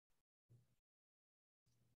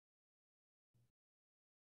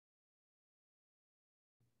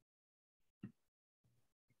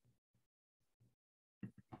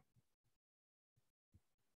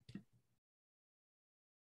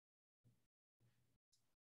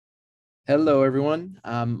Hello, everyone.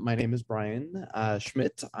 My name is Brian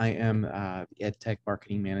Schmidt. I am the EdTech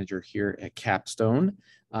Marketing Manager here at Capstone,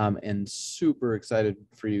 and super excited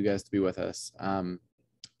for you guys to be with us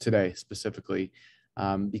today specifically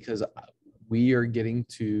because we are getting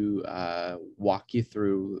to walk you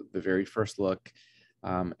through the very first look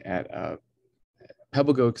at a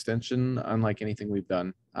PebbleGo extension, unlike anything we've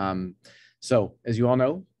done. So as you all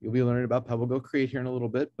know, you'll be learning about PebbleGo Create here in a little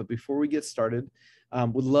bit, but before we get started,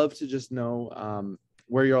 would love to just know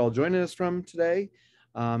where you're all joining us from today,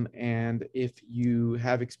 and if you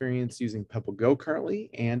have experience using PebbleGo currently,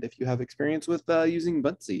 and if you have experience with using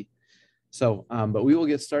Buncee. So, but we will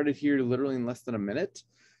get started here literally in less than a minute.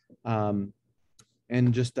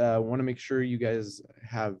 And just want to make sure you guys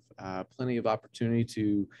have plenty of opportunity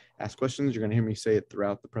to ask questions. You're going to hear me say it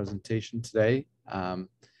throughout the presentation today.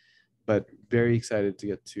 But very excited to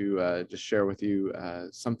get to just share with you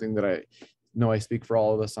something that I know I speak for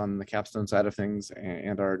all of us on the Capstone side of things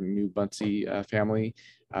and our new Buncee family.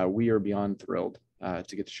 We are beyond thrilled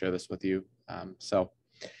to get to share this with you.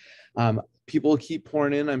 People keep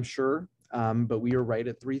pouring in, I'm sure. But we are right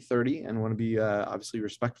at 3:30 and want to be obviously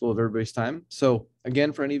respectful of everybody's time. So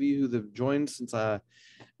again, for any of you who have joined since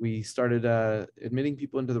we started admitting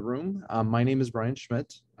people into the room, my name is Brian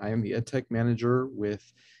Schmidt. I am the EdTech Manager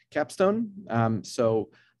with Capstone. So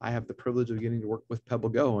I have the privilege of getting to work with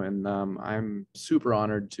PebbleGo, and I'm super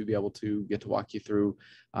honored to be able to get to walk you through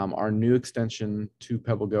our new extension to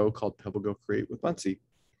PebbleGo called PebbleGo Create with Buncee.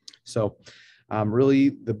 So really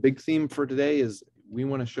the big theme for today is we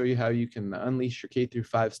want to show you how you can unleash your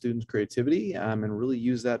K-5 students' creativity and really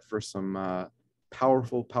use that for some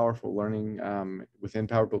powerful learning within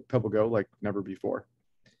PebbleGo like never before.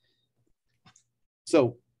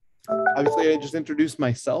 So obviously I just introduced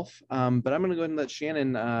myself, but I'm going to go ahead and let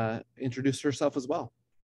Shannon introduce herself as well.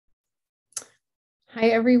 Hi,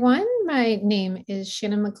 everyone. My name is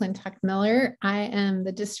Shannon McClintock Miller. I am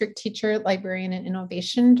the District Teacher, Librarian, and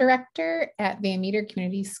Innovation Director at Van Meter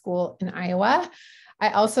Community School in Iowa.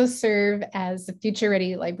 I also serve as the Future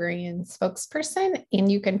Ready Librarian spokesperson, and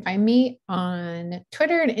you can find me on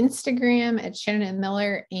Twitter and Instagram at Shannon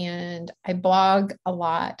Miller, and I blog a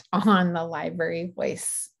lot on the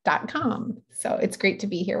libraryvoice.com. So it's great to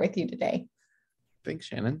be here with you today. Thanks,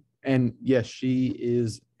 Shannon. And yes, she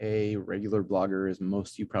is a regular blogger, as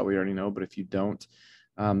most of you probably already know, but if you don't,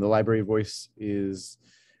 the Library Voice is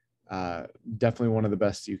definitely one of the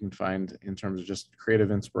best you can find in terms of just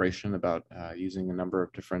creative inspiration about using a number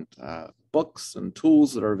of different books and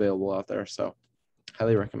tools that are available out there. So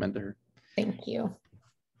highly recommend her. Thank you.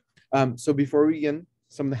 So before we begin,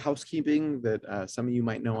 some of the housekeeping that some of you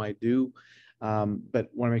might know I do, but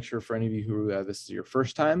want to make sure for any of you who this is your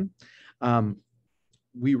first time,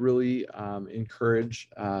 we really encourage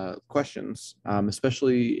questions,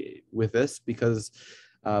 especially with this, because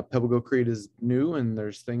PebbleGo Create is new and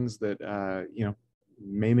there's things that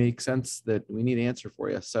may make sense that we need to answer for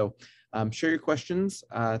you. So share your questions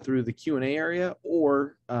through the Q&A area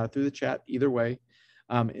or through the chat, either way,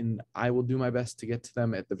 and I will do my best to get to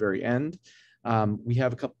them at the very end. We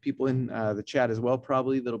have a couple people in the chat as well,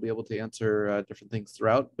 probably, that'll be able to answer different things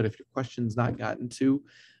throughout. But if your question's not gotten to,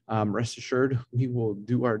 rest assured, we will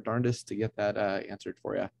do our darndest to get that answered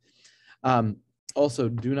for you. Also,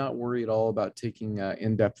 do not worry at all about taking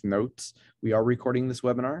in-depth notes. We are recording this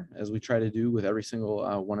webinar, as we try to do with every single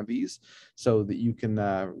one of these, so that you can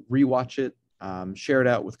rewatch it, share it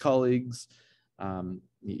out with colleagues.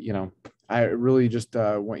 I really just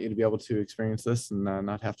want you to be able to experience this and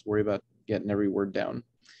not have to worry about getting every word down.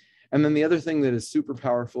 And then the other thing that is super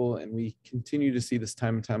powerful, and we continue to see this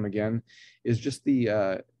time and time again, is just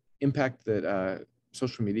the impact that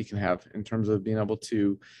social media can have in terms of being able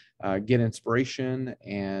to get inspiration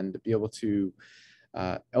and be able to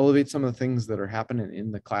elevate some of the things that are happening in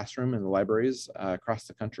the classroom and the libraries across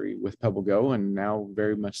the country with PebbleGo, and now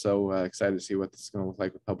very much so excited to see what this is going to look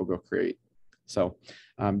like with PebbleGo Create. So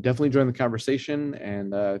definitely join the conversation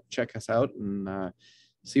and check us out and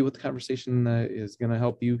see what the conversation is going to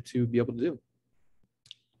help you to be able to do.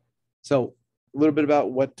 So a little bit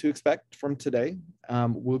about what to expect from today.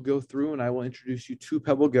 We'll go through and I will introduce you to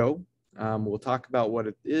PebbleGo. We'll talk about what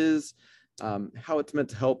it is, how it's meant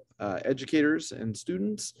to help educators and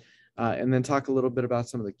students, and then talk a little bit about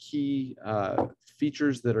some of the key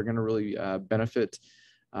features that are going to really benefit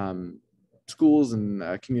schools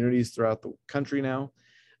and communities throughout the country now.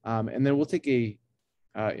 And then we'll take a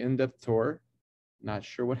in-depth tour. Not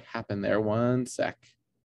sure what happened there. One sec.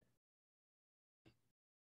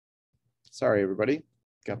 Sorry, everybody.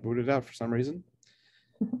 Got booted out for some reason.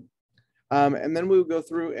 And then we'll go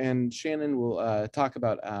through and Shannon will talk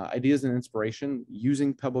about ideas and inspiration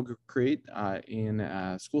using PebbleGo Create in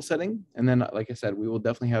a school setting. And then, like I said, we will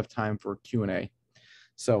definitely have time for Q&A.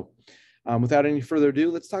 So without any further ado,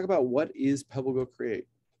 let's talk about what is PebbleGo Create.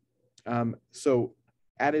 So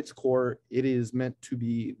at its core, it is meant to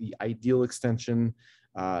be the ideal extension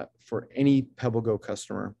for any PebbleGo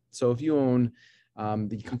customer. So if you own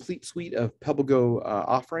the complete suite of PebbleGo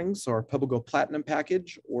offerings or PebbleGo Platinum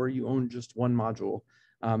package, or you own just one module,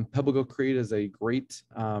 PebbleGo Create is a great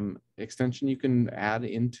extension you can add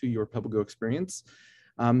into your PebbleGo experience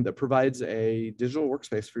that provides a digital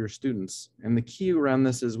workspace for your students. And the key around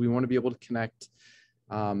this is we want to be able to connect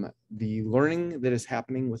the learning that is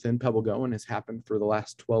happening within PebbleGo and has happened for the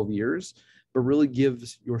last 12 years, but really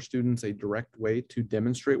gives your students a direct way to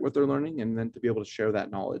demonstrate what they're learning and then to be able to share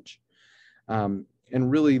that knowledge. And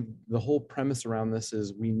really the whole premise around this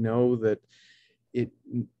is we know that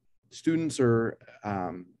students are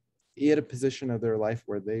at a position of their life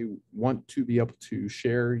where they want to be able to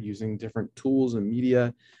share using different tools and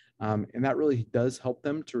media. And that really does help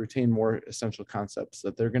them to retain more essential concepts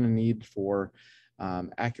that they're going to need for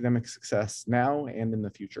academic success now and in the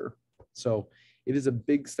future. So it is a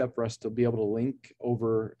big step for us to be able to link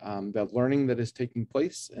over that learning that is taking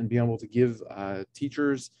place and be able to give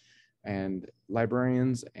teachers and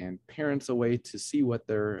librarians and parents a way to see what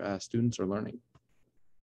their students are learning.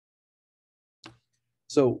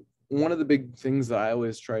 So one of the big things that I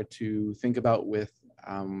always try to think about with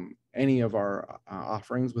any of our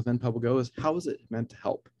offerings within PebbleGo is how is it meant to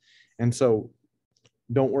help? And so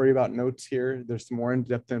don't worry about notes here. There's some more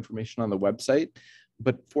in-depth information on the website,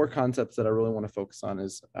 but 4 concepts that I really want to focus on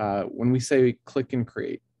is when we say click and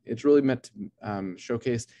create, it's really meant to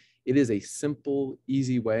showcase it is a simple,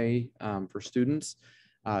 easy way for students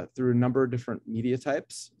through a number of different media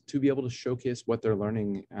types to be able to showcase what they're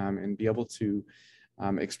learning and be able to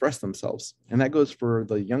express themselves. And that goes for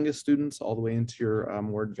the youngest students all the way into your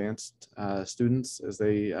more advanced students as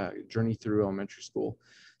they journey through elementary school.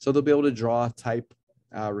 So they'll be able to draw, type,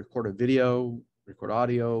 record a video, record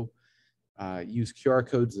audio, use QR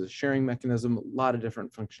codes as a sharing mechanism, a lot of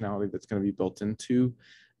different functionality that's going to be built into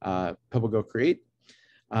PebbleGo Create.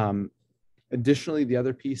 Additionally, the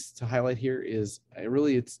other piece to highlight here is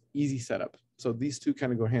really it's easy setup. So these two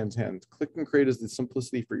kind of go hand in hand. Click and create is the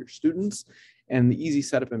simplicity for your students, and the easy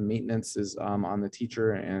setup and maintenance is on the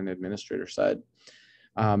teacher and administrator side.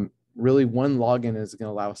 Really, one login is going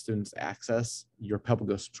to allow students to access your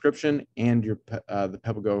PebbleGo subscription and your the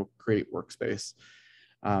PebbleGo Create workspace.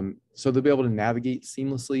 So they'll be able to navigate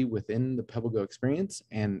seamlessly within the PebbleGo experience,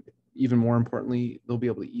 and even more importantly, they'll be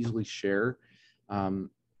able to easily share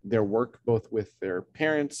their work both with their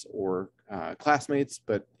parents or classmates,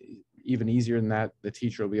 but even easier than that, the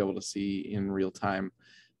teacher will be able to see in real time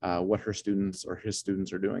what her students or his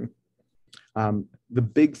students are doing. The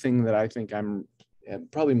big thing that I think I'm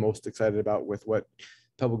probably most excited about with what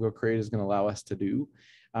PebbleGo Create is going to allow us to do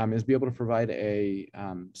is be able to provide a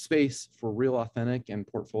space for real, authentic, and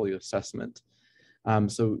portfolio assessment.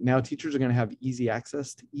 So now teachers are going to have easy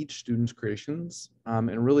access to each student's creations,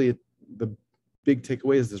 and really the big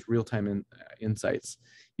takeaway is this real-time insights.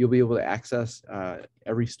 You'll be able to access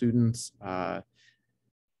every student's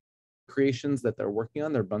creations that they're working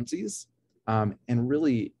on, their bunsies, and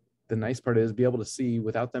really the nice part is be able to see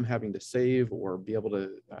without them having to save or be able to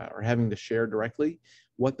or having to share directly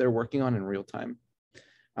what they're working on in real time.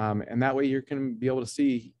 And that way you can be able to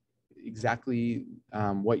see exactly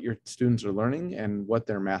what your students are learning and what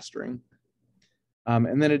they're mastering.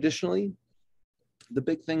 And then additionally, the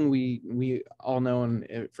big thing we all know,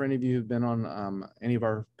 and for any of you who've been on any of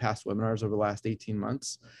our past webinars over the last 18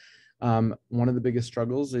 months, one of the biggest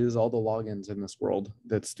struggles is all the logins in this world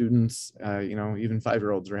that students, even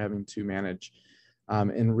 5-year-olds are having to manage.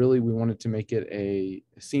 And really, we wanted to make it a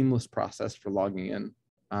seamless process for logging in.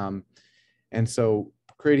 And so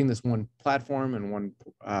creating this one platform and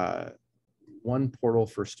one portal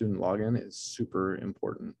for student login is super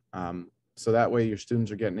important. So that way your students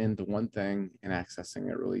are getting into one thing and accessing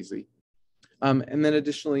it real easy. And then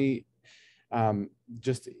additionally,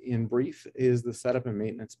 just in brief, is the setup and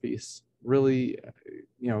maintenance piece. Really,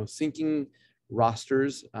 syncing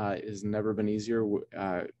rosters has never been easier.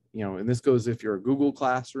 And this goes if you're a Google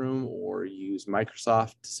Classroom or you use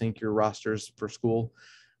Microsoft to sync your rosters for school,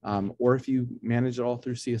 or if you manage it all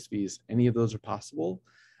through CSVs, any of those are possible.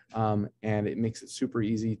 And it makes it super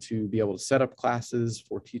easy to be able to set up classes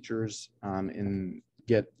for teachers and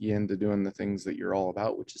get you into doing the things that you're all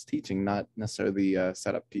about, which is teaching, not necessarily the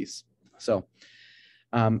setup piece. So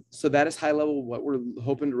that is high level what we're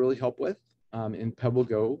hoping to really help with in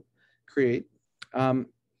PebbleGo Create.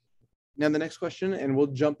 Now the next question, and we'll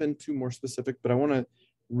jump into more specific, but I want to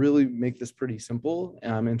really make this pretty simple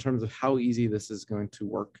in terms of how easy this is going to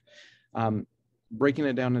work. Breaking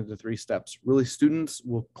it down into 3 steps. Really, students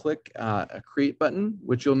will click a create button,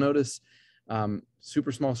 which you'll notice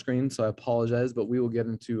super small screen, so I apologize, but we will get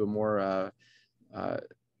into a more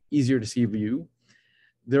easier to see view.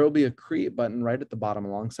 There will be a create button right at the bottom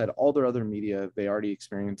alongside all their other media they already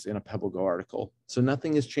experienced in a PebbleGo article. So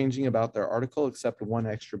nothing is changing about their article except one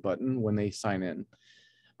extra button when they sign in.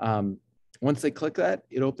 Once they click that,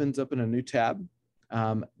 it opens up in a new tab,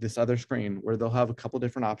 this other screen where they'll have a couple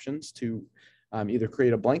different options to either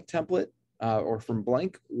create a blank template or from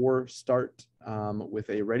blank, or start with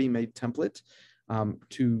a ready-made template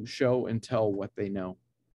to show and tell what they know.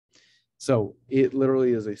 So it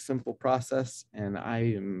literally is a simple process, and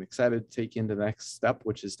I am excited to take you into the next step,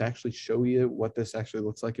 which is to actually show you what this actually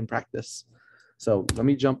looks like in practice. So let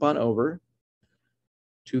me jump on over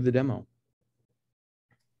to the demo.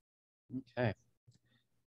 Okay.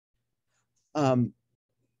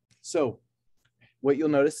 So what you'll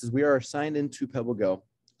notice is we are signed into PebbleGo.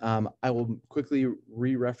 I will quickly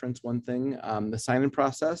re-reference one thing. The sign-in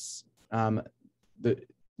process, the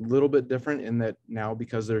little bit different in that now,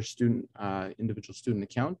 because they're individual student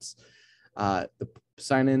accounts, the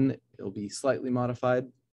sign-in will be slightly modified,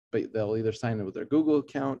 but they'll either sign in with their Google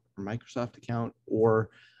account or Microsoft account, or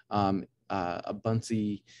a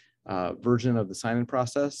Buncee version of the sign-in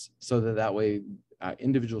process, so that way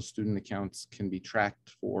individual student accounts can be tracked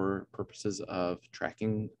for purposes of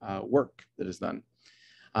tracking work that is done.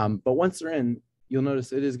 But once they're in, you'll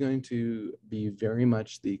notice it is going to be very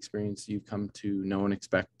much the experience you've come to know and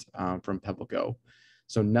expect from PebbleGo.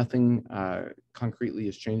 So nothing concretely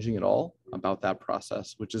is changing at all about that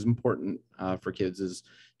process, which is important for kids. Is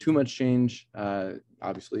too much change,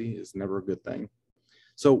 obviously, is never a good thing.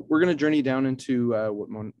 So we're going to journey down into what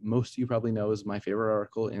most of you probably know is my favorite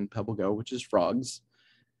article in PebbleGo, which is frogs.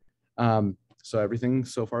 So everything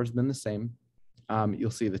so far has been the same.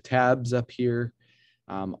 You'll see the tabs up here.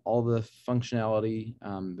 All the functionality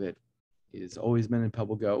that is always been in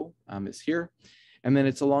PebbleGo is here. And then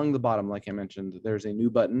it's along the bottom, like I mentioned, there's a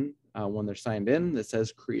new button when they're signed in that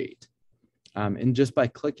says create. And just by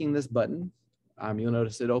clicking this button, you'll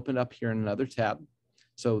notice it opened up here in another tab.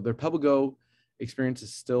 So their PebbleGo experience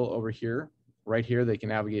is still over here. Right here, they can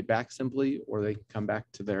navigate back simply, or they can come back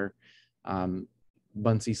to their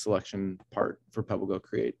Buncee selection part for PebbleGo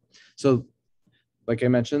create. So like I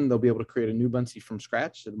mentioned, they'll be able to create a new Buncee from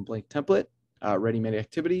scratch in a blank template, ready-made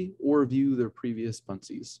activity, or view their previous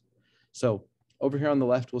Buncees. So over here on the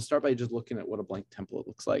left, we'll start by just looking at what a blank template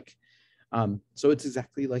looks like. So it's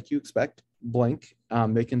exactly like you expect, blank.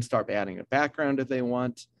 They can start by adding a background if they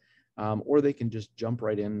want, or they can just jump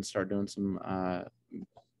right in and start doing some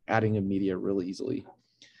adding of media really easily.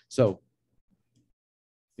 So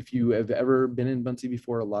if you have ever been in Buncee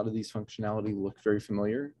before, a lot of these functionality look very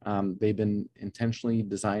familiar. They've been intentionally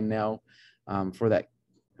designed now for that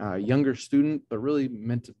younger student, but really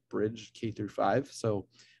meant to bridge K through 5. So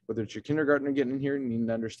whether it's your kindergartner getting in here and needing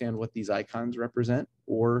to understand what these icons represent,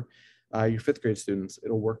 or your 5th grade students,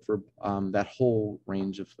 it'll work for that whole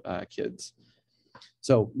range of kids.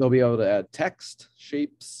 So they'll be able to add text,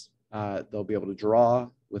 shapes. They'll be able to draw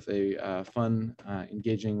with a fun,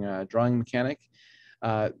 engaging drawing mechanic.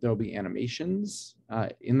 There'll be animations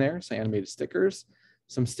in there, so animated stickers.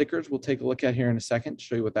 Some stickers we'll take a look at here in a second to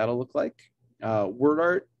show you what that'll look like. Word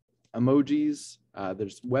art, emojis,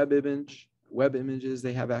 there's web images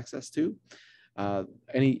they have access to.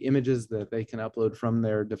 Any images that they can upload from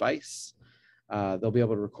their device. They'll be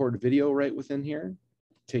able to record video right within here,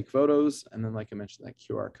 take photos, and then like I mentioned, that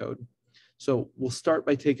QR code. So we'll start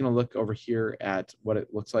by taking a look over here at what it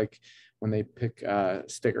looks like when they pick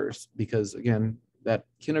stickers, because again, that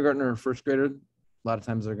kindergartner or 1st grader, a lot of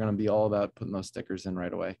times they're going to be all about putting those stickers in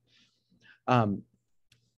right away.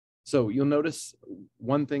 So you'll notice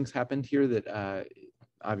one thing's happened here that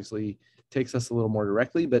obviously takes us a little more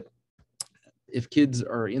directly, but if kids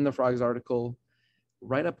are in the frogs article,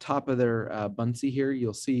 right up top of their Buncee here,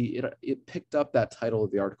 you'll see it picked up that title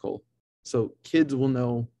of the article. So kids will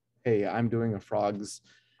know, hey, I'm doing a frogs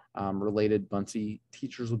related Buncee.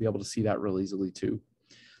 Teachers will be able to see that real easily too.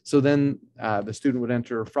 So then the student would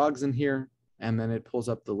enter frogs in here, and then it pulls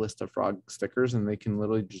up the list of frog stickers, and they can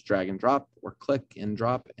literally just drag and drop or click and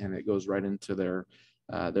drop, and it goes right into their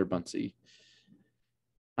Buncee.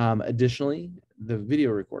 Additionally, the video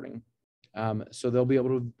recording. So they'll be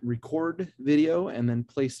able to record video and then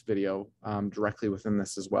place video directly within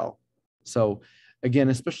this as well. So again,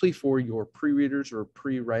 especially for your pre-readers or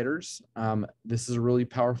pre-writers, this is a really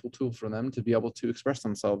powerful tool for them to be able to express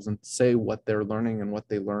themselves and say what they're learning and what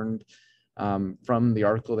they learned from the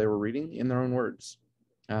article they were reading in their own words.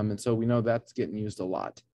 And so we know that's getting used a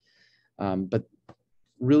lot. But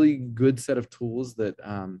really good set of tools that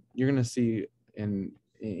you're going to see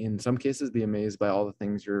in some cases be amazed by all the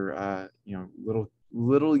things your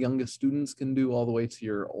little youngest students can do all the way to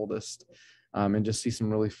your oldest, and just see some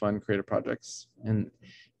really fun creative projects. And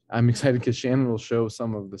I'm excited because Shannon will show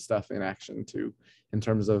some of the stuff in action too, in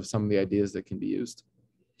terms of some of the ideas that can be used.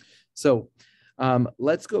 So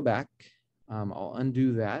let's go back. I'll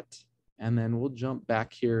undo that, and then we'll jump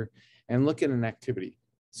back here and look at an activity.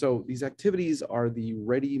 So these activities are the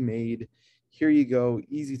ready-made, here you go,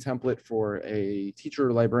 easy template for a teacher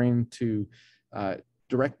or librarian to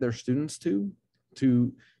direct their students to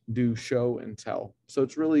do show and tell. So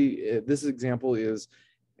it's really, this example is,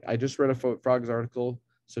 I just read a Frogs article,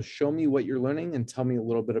 so show me what you're learning and tell me a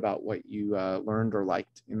little bit about what you learned or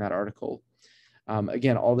liked in that article.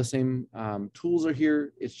 Again, all the same tools are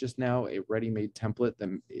here. It's just now a ready-made template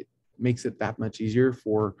that it makes it that much easier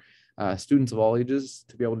for students of all ages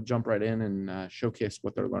to be able to jump right in and showcase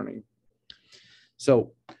what they're learning.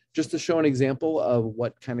 So just to show an example of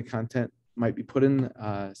what kind of content might be put in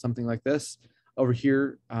something like this, over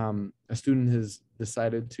here, a student has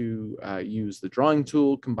decided to use the drawing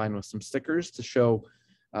tool combined with some stickers to show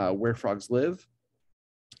where frogs live.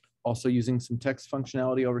 Also using some text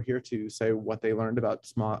functionality over here to say what they learned about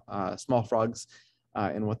small frogs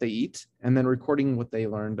and what they eat, and then recording what they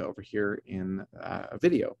learned over here in a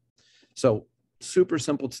video. So super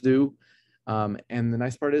simple to do. And the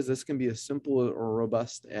nice part is this can be as simple or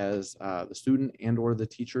robust as the student and or the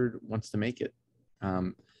teacher wants to make it.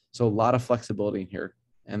 So a lot of flexibility in here,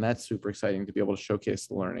 and that's super exciting to be able to showcase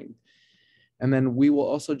the learning. And then we will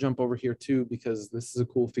also jump over here too, because this is a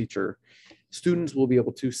cool feature. Students will be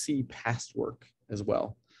able to see past work as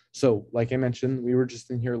well. So like I mentioned, we were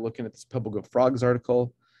just in here looking at this PebbleGo Frogs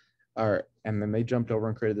article, and then they jumped over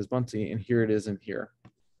and created this Bunty, and here it is in here.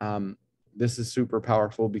 This is super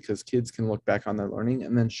powerful because kids can look back on their learning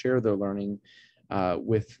and then share their learning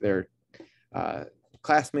with their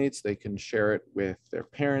classmates. They can share it with their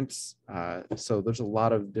parents. So there's a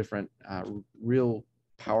lot of different real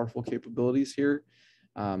powerful capabilities here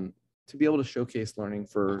to be able to showcase learning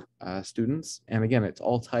for students. And again, it's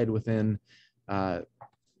all tied within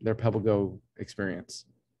their PebbleGo experience.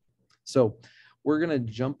 So we're going to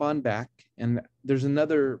jump on back, and there's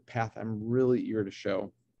another path I'm really eager to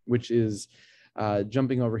show, which is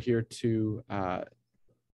jumping over here to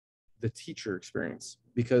the teacher experience,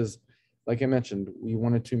 because like I mentioned, we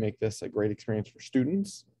wanted to make this a great experience for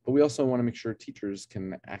students, but we also want to make sure teachers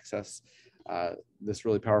can access this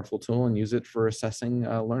really powerful tool and use it for assessing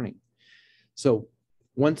learning. So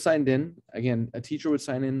once signed in, again, a teacher would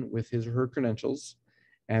sign in with his or her credentials,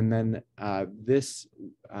 and then this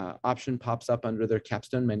option pops up under their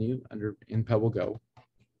capstone menu in PebbleGo.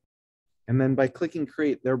 And then by clicking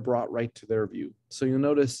create, they're brought right to their view. So you'll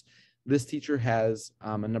notice this teacher has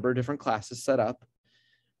a number of different classes set up.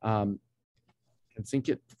 Can sync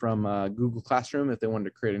it from Google Classroom if they wanted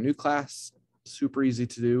to create a new class. Super easy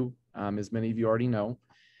to do, as many of you already know.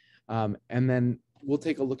 And then we'll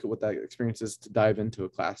take a look at what that experience is to dive into a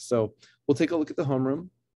class. So we'll take a look at the homeroom.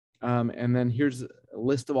 And then here's a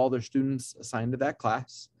list of all their students assigned to that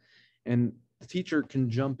class. And the teacher can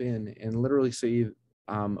jump in and literally see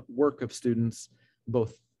work of students,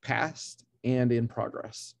 both past and in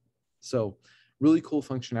progress. So really cool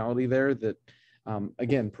functionality there that,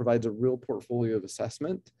 again, provides a real portfolio of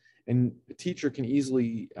assessment, and a teacher can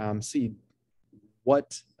easily see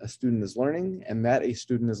what a student is learning and that a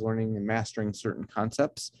student is learning and mastering certain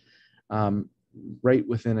concepts right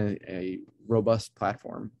within a robust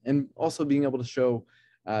platform, and also being able to show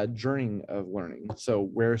journey of learning. So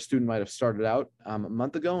where a student might have started out a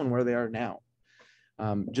month ago and where they are now,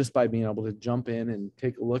 just by being able to jump in and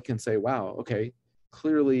take a look and say, wow, okay,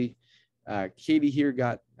 clearly Katie here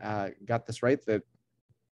got this right, that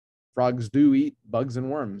frogs do eat bugs and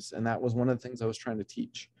worms. And that was one of the things I was trying to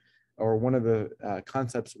teach, or one of the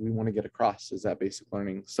concepts we want to get across is that basic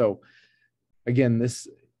learning. So again, this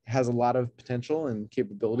has a lot of potential and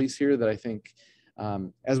capabilities here that I think,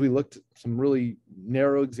 as we looked at some really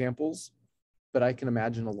narrow examples, but I can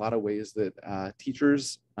imagine a lot of ways that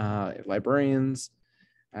teachers, librarians,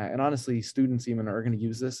 and honestly, students even are going to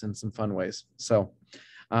use this in some fun ways. So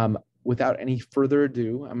without any further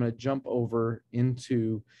ado, I'm going to jump over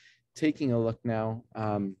into taking a look now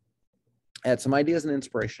at some ideas and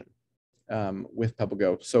inspiration with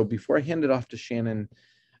PebbleGo. So before I hand it off to Shannon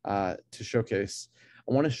to showcase,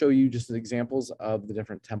 I want to show you just examples of the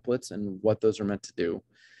different templates and what those are meant to do.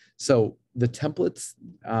 So the templates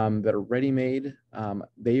that are ready-made,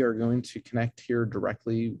 they are going to connect here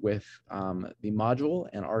directly with the module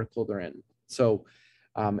and article they're in. So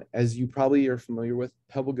as you probably are familiar with,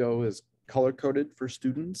 PebbleGo is color-coded for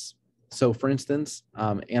students. So for instance,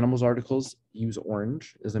 animals articles use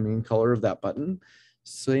orange as the main color of that button.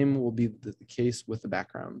 Same will be the case with the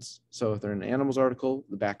backgrounds. So if they're an animals article,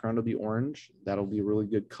 the background will be orange. That'll be a really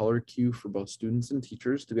good color cue for both students and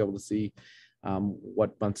teachers to be able to see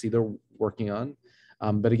what Buncee they're working on.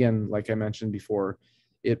 But again, like I mentioned before,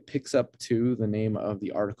 it picks up to the name of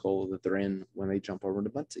the article that they're in when they jump over to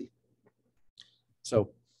Buncee.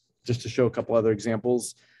 So just to show a couple other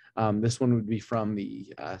examples, this one would be from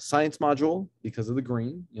the science module because of the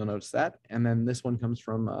green, you'll notice that. And then this one comes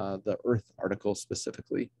from the Earth article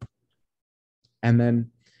specifically. And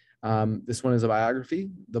then this one is a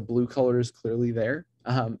biography. The blue color is clearly there.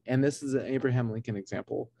 And this is an Abraham Lincoln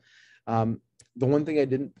example. The one thing I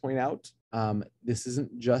didn't point out, this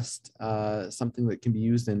isn't just something that can be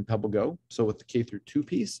used in PebbleGo, so with the K through 2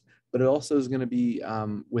 piece, but it also is going to be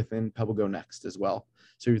within PebbleGo Next as well.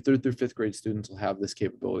 So your 3rd through 5th grade students will have this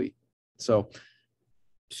capability. So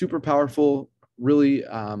super powerful, really.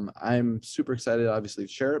 I'm super excited, obviously,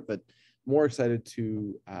 to share it, but more excited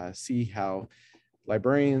to see how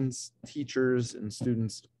librarians, teachers, and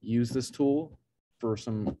students use this tool for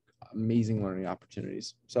some amazing learning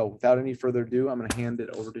opportunities. So without any further ado, I'm going to hand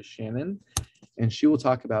it over to Shannon, and she will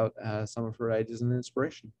talk about some of her ideas and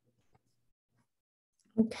inspiration.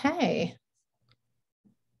 Okay.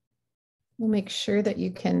 We'll make sure that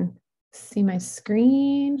you can see my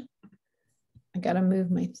screen. I got to move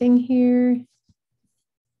my thing here.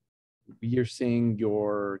 You're seeing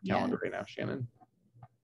your calendar right now, Shannon.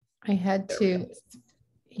 I had to,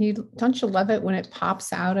 don't you love it when it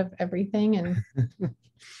pops out of everything and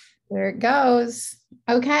there it goes.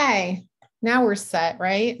 Okay, now we're set,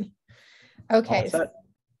 right? Okay, set.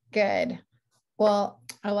 Good. Well,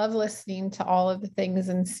 I love listening to all of the things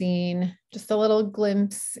and seeing just a little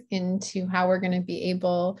glimpse into how we're going to be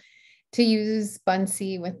able to use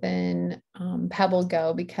Buncee within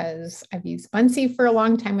PebbleGo, because I've used Buncee for a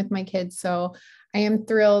long time with my kids. So I am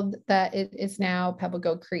thrilled that it is now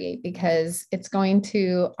PebbleGo Create, because it's going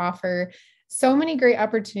to offer so many great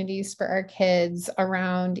opportunities for our kids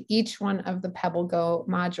around each one of the PebbleGo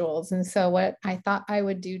modules. And so what I thought I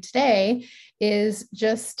would do today is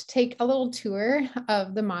just take a little tour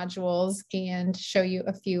of the modules and show you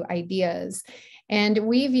a few ideas. And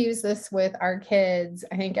we've used this with our kids,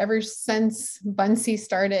 I think, ever since Buncee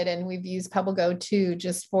started, and we've used PebbleGo too,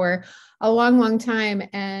 just for a long, long time.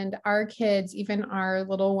 And our kids, even our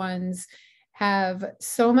little ones, have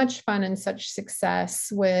so much fun and such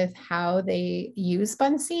success with how they use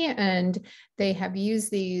Buncee, and they have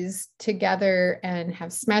used these together and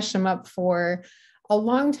have smashed them up for a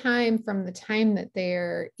long time, from the time that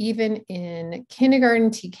they're even in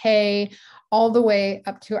kindergarten, TK, all the way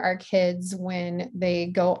up to our kids when they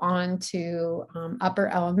go on to upper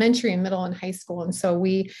elementary and middle and high school. And so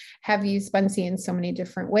we have used Buncee in so many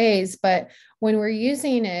different ways, but when we're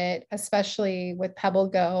using it, especially with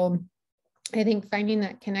PebbleGo, I think finding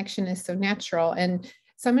that connection is so natural. And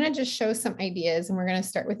so I'm going to just show some ideas, and we're going to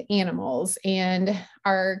start with animals. And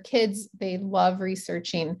our kids, they love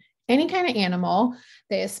researching any kind of animal.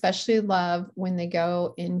 They especially love when they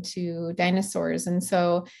go into dinosaurs. And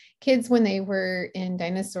so kids, when they were in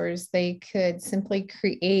dinosaurs, they could simply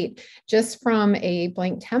create just from a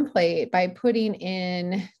blank template by putting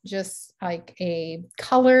in just like a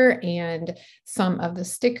color and some of the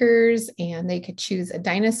stickers, and they could choose a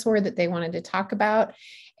dinosaur that they wanted to talk about.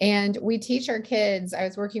 And we teach our kids, I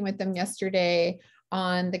was working with them yesterday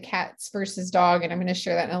on the cats versus dog, and I'm going to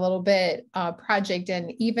share that in a little bit, project.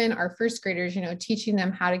 And even our first graders, teaching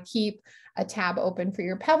them how to keep a tab open for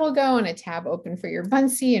your PebbleGo and a tab open for your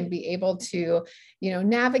Buncee, and be able to,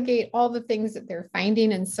 navigate all the things that they're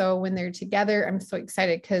finding. And so when they're together, I'm so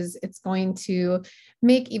excited, because it's going to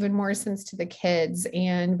make even more sense to the kids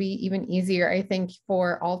and be even easier, I think,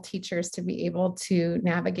 for all teachers to be able to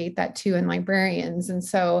navigate that too, and librarians. And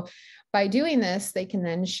so by doing this, they can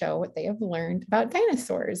then show what they have learned about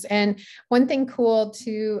dinosaurs. And one thing cool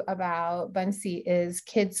too about Buncee is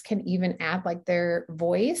kids can even add like their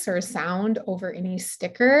voice or sound over any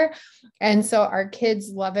sticker. And so our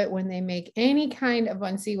kids love it when they make any kind of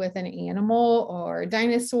Buncee with an animal or a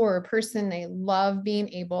dinosaur or a person. They love being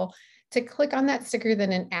able to click on that sticker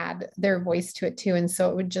then and add their voice to it too. And so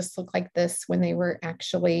it would just look like this when they were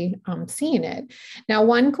actually seeing it. Now,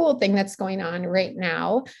 one cool thing that's going on right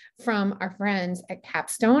now from our friends at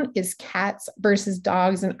Capstone is cats versus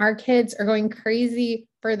dogs. And our kids are going crazy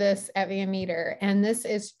for this at Van Meter, and this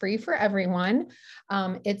is free for everyone.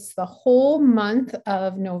 It's the whole month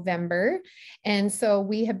of November. And so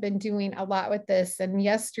we have been doing a lot with this. And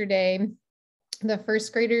yesterday, the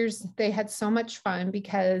first graders, they had so much fun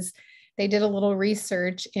because they did a little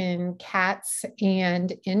research in cats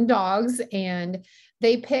and in dogs, and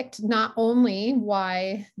they picked not only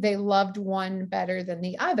why they loved one better than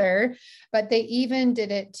the other, but they even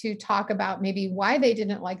did it to talk about maybe why they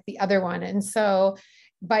didn't like the other one. And so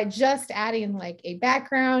by just adding like a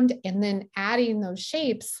background and then adding those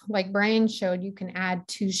shapes, like Brian showed, you can add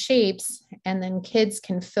 2 shapes and then kids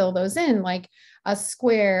can fill those in, like a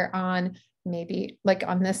square on maybe like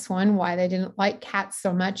on this one, why they didn't like cats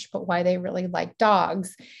so much, but why they really like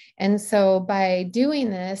dogs. And so by doing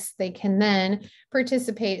this, they can then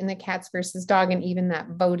participate in the cats versus dog and even that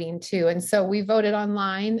voting too. And so we voted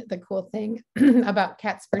online. The cool thing about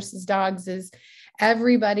cats versus dogs is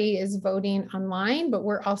everybody is voting online, but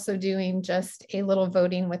we're also doing just a little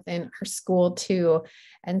voting within our school too.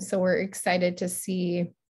 And so we're excited to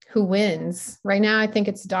see who wins. Right now, I think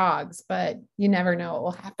it's dogs, but you never know what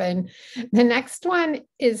will happen. The next one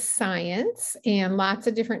is science, and lots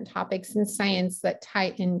of different topics in science that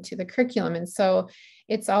tie into the curriculum. And so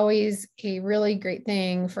it's always a really great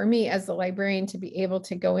thing for me as a librarian to be able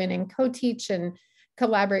to go in and co-teach and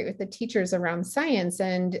collaborate with the teachers around science.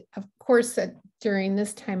 And of course, during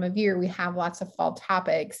this time of year, we have lots of fall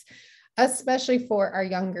topics, especially for our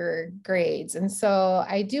younger grades. And so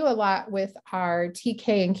I do a lot with our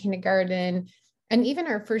TK and kindergarten and even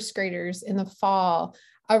our first graders in the fall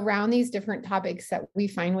around these different topics that we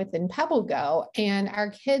find within PebbleGo. And our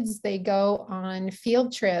kids, they go on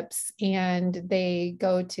field trips and they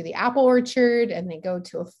go to the apple orchard and they go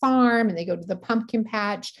to a farm and they go to the pumpkin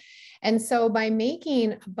patch. And so by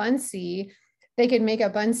making a Bunsey, they could make a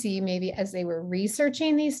Bunsey maybe as they were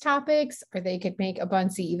researching these topics, or they could make a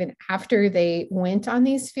Bunsey even after they went on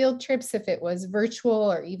these field trips, if it was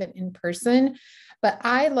virtual or even in person. But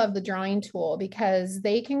I love the drawing tool because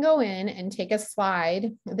they can go in and take a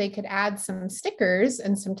slide. They could add some stickers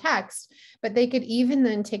and some text, but they could even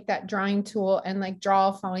then take that drawing tool and like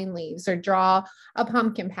draw falling leaves or draw a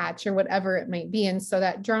pumpkin patch or whatever it might be. And so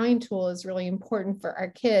that drawing tool is really important for our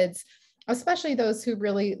kids, especially those who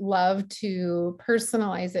really love to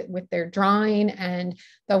personalize it with their drawing, and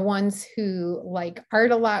the ones who like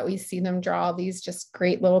art a lot, we see them draw these just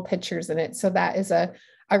great little pictures in it. So that is a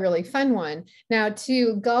really fun one. Now,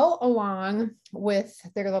 to go along with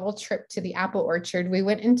their little trip to the apple orchard, we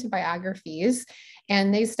went into biographies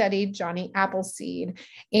and they studied Johnny Appleseed.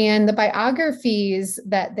 And the biographies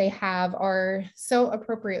that they have are so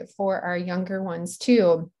appropriate for our younger ones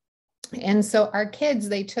too. And so our kids,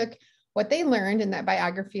 they took what they learned in that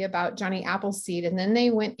biography about Johnny Appleseed, and then they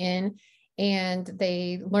went in and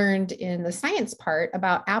they learned in the science part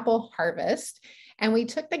about apple harvest. And we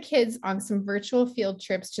took the kids on some virtual field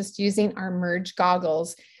trips just using our Merge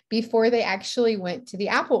goggles before they actually went to the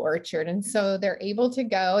apple orchard. And so they're able to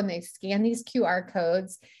go and they scan these QR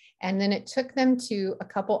codes. And then it took them to a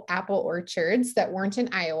couple apple orchards that weren't in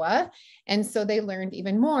Iowa. And so they learned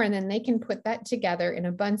even more. And then they can put that together in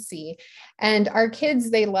a Bunsey. And our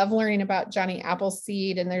kids, they love learning about Johnny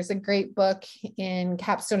Appleseed. And there's a great book in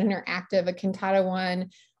Capstone Interactive, a cantata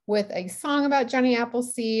one, with a song about Johnny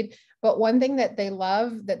Appleseed. But one thing that they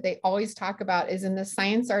love that they always talk about is in the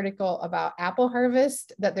science article about apple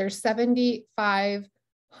harvest, that there's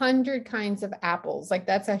 7,500 kinds of apples. Like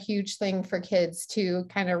that's a huge thing for kids to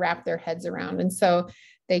kind of wrap their heads around. And so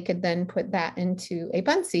they could then put that into a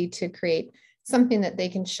Bunsey to create something that they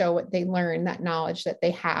can show what they learn, that knowledge that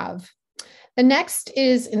they have. The next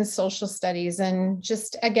is in social studies, and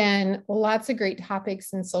just again, lots of great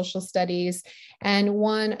topics in social studies. And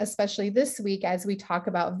one, especially this week, as we talk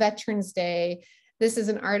about Veterans Day, this is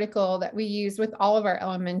an article that we use with all of our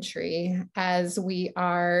elementary as we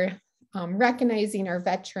are recognizing our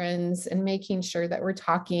veterans and making sure that we're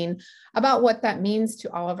talking about what that means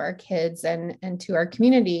to all of our kids and to our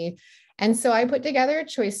community. And so I put together a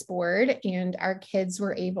choice board, and our kids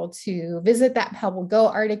were able to visit that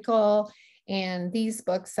PebbleGo article and these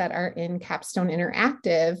books that are in Capstone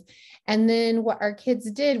Interactive. And then what our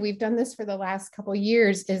kids did, we've done this for the last couple of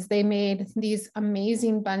years, is they made these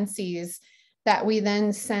amazing Bunseys that we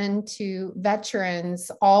then send to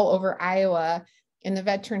veterans all over Iowa in the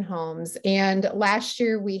veteran homes. And last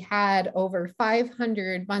year we had over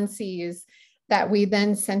 500 Bunseys that we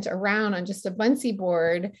then sent around on just a Bunsey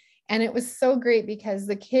board. And it was so great because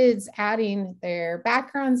the kids adding their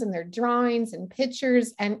backgrounds and their drawings and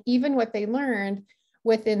pictures and even what they learned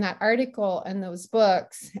within that article and those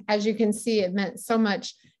books, as you can see, it meant so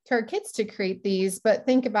much to our kids to create these, but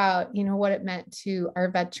think about, what it meant to our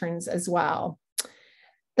veterans as well.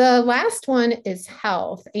 The last one is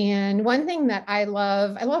health. And one thing that I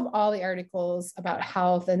love all the articles about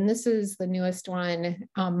health. And this is the newest one,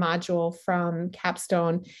 module from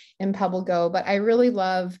Capstone and PebbleGo, but I really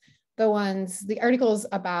love the articles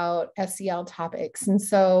about SEL topics. And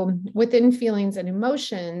so within feelings and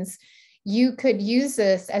emotions, you could use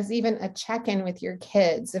this as even a check-in with your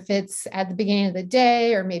kids, if it's at the beginning of the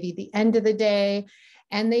day or maybe the end of the day.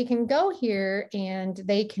 And they can go here and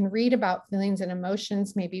they can read about feelings and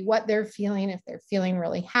emotions, maybe what they're feeling, if they're feeling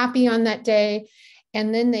really happy on that day.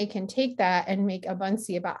 And then they can take that and make a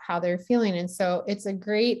Bunsie about how they're feeling. And so it's a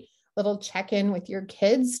great little check-in with your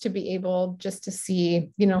kids to be able just to see,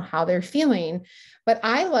 how they're feeling. But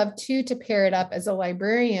I love too to pair it up as a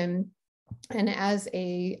librarian and as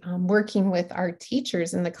a working with our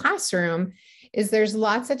teachers in the classroom, is there's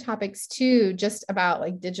lots of topics too, just about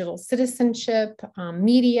like digital citizenship,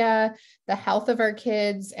 media, the health of our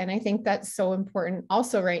kids. And I think that's so important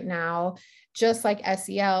also right now, just like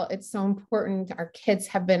SEL, it's so important. Our kids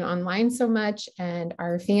have been online so much, and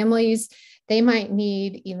our families, they might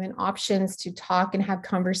need even options to talk and have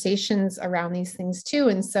conversations around these things too.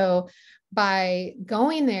 And so by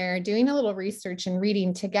going there, doing a little research and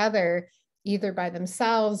reading together, either by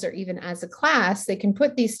themselves or even as a class, they can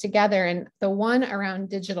put these together. And the one around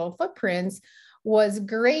digital footprints was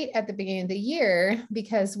great at the beginning of the year,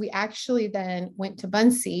 because we actually then went to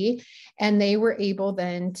Bunsie and they were able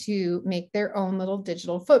then to make their own little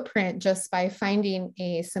digital footprint just by finding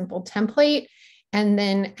a simple template and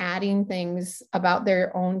then adding things about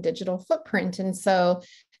their own digital footprint. And so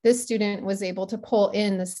this student was able to pull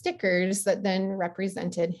in the stickers that then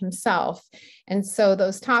represented himself. And so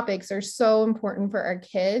those topics are so important for our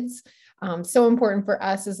kids, so important for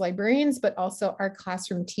us as librarians, but also our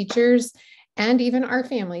classroom teachers and even our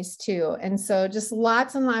families too. And so just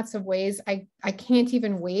lots and lots of ways. I can't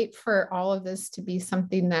even wait for all of this to be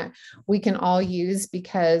something that we can all use,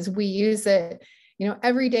 because we use it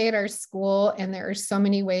every day at our school. And there are so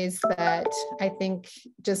many ways that I think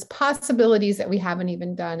just possibilities that we haven't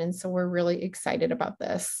even done. And so we're really excited about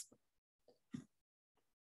this.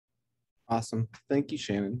 Awesome. Thank you,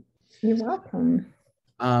 Shannon. You're welcome.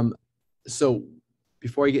 So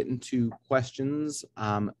before I get into questions,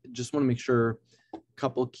 just want to make sure a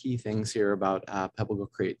couple key things here about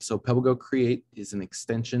PebbleGo Create. So PebbleGo Create is an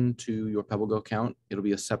extension to your PebbleGo account. It'll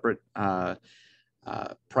be a separate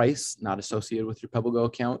price, not associated with your PebbleGo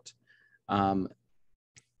account.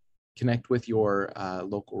 Connect with your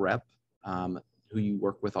local rep who you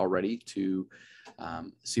work with already to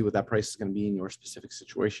see what that price is going to be in your specific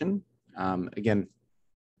situation. Again,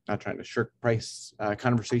 not trying to shirk price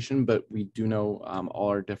conversation, but we do know all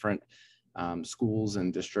our different schools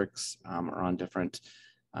and districts are on different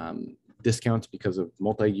discounts because of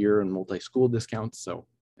multi-year and multi-school discounts. So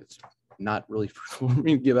it's not really for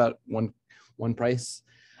me to give out one price.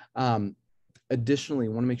 Additionally,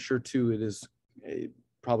 want to make sure too, it is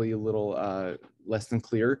probably a little less than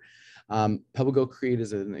clear. PebbleGo Create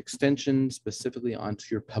is an extension specifically onto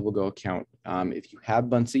your PebbleGo account. If you have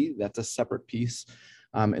Bunsie, that's a separate piece.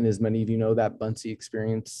 And as many of you know, that Bunsie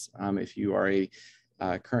experience, if you are a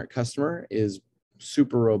current customer, is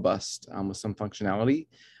super robust with some functionality.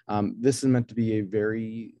 This is meant to be a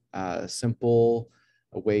very simple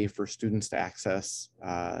way for students to access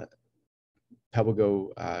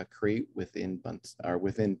PebbleGo Create within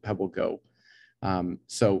PebbleGo.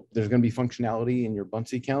 So there's going to be functionality in your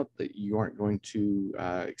Bunsie account that you aren't going to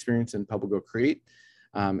experience in PebbleGo Create.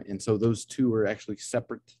 And so those two are actually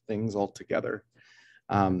separate things altogether.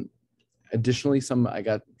 Additionally, I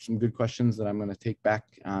got some good questions that I'm going to take back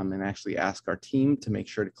and actually ask our team to make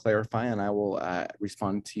sure to clarify, and I will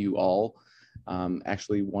respond to you all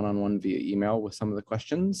actually one-on-one via email with some of the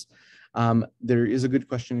questions. There is a good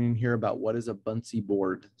question in here about what is a Bunsie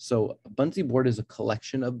board. So a Bunsie board is a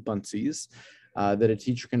collection of Bunsies that a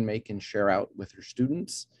teacher can make and share out with her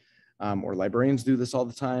students, or librarians do this all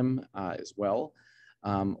the time as well.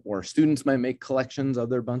 Or students might make collections of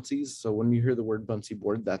their Bunsies. So when you hear the word Bunsie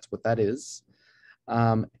board, that's what that is.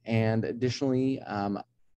 And additionally,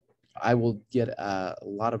 I will get a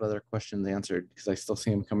lot of other questions answered because I still see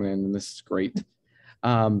them coming in, and this is great.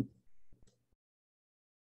 Want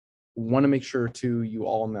to make sure too, you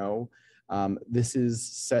all know, this is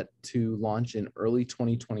set to launch in early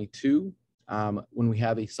 2022. When we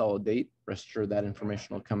have a solid date, rest assured that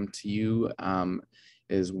information will come to you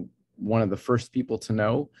as one of the first people to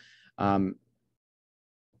know.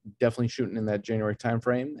 Definitely shooting in that January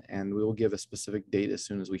timeframe, and we will give a specific date as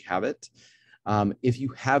soon as we have it. If you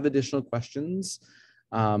have additional questions,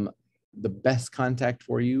 the best contact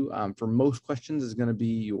for you for most questions is going to be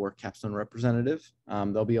your capstone representative.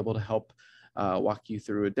 They'll be able to help walk you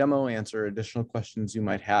through a demo, answer additional questions you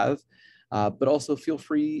might have, but also feel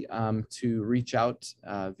free to reach out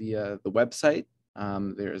via the website.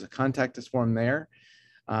 There is a contact us form there,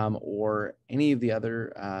 or any of the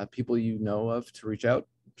other people you know of to reach out.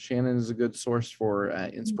 Shannon is a good source for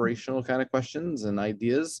inspirational kind of questions and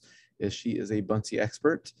ideas, as she is a Buncee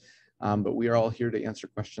expert. But we are all here to answer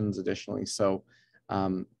questions additionally. So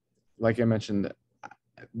like I mentioned,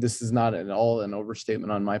 this is not at all an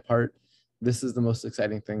overstatement on my part. This is the most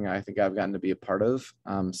exciting thing I think I've gotten to be a part of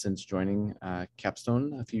since joining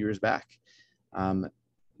Capstone a few years back.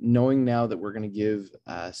 Knowing now that we're going to give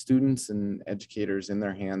students and educators in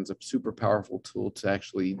their hands a super powerful tool to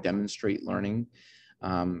actually demonstrate learning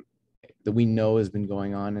that we know has been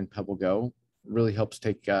going on in PebbleGo really helps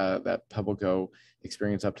take that PebbleGo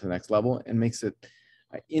experience up to the next level and makes it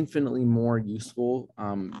infinitely more useful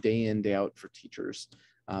day in, day out for teachers.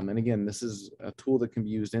 And again, this is a tool that can be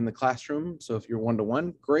used in the classroom. So if you're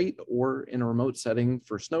one-to-one, great, or in a remote setting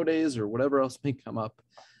for snow days or whatever else may come up.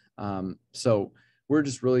 So we're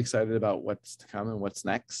just really excited about what's to come and what's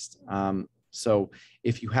next. So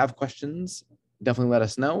if you have questions, definitely let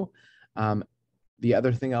us know. The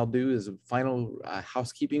other thing I'll do is a final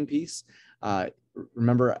housekeeping piece.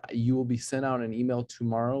 Remember, you will be sent out an email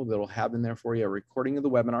tomorrow that'll have in there for you a recording of the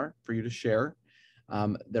webinar for you to share.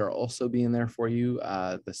 There'll also be in there for you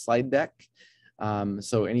the slide deck.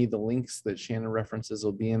 So any of the links that Shannon references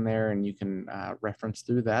will be in there, and you can reference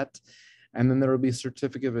through that. And then there will be a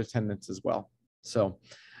certificate of attendance as well. So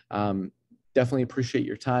definitely appreciate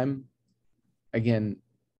your time. Again,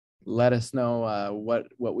 let us know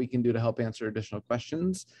what we can do to help answer additional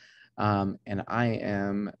questions. And I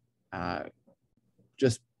am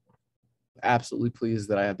just absolutely pleased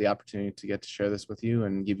that I have the opportunity to get to share this with you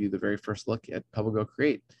and give you the very first look at PebbleGo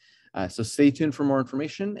Create. So stay tuned for more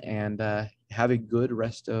information and have a good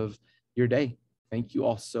rest of your day. Thank you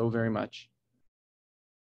all so very much.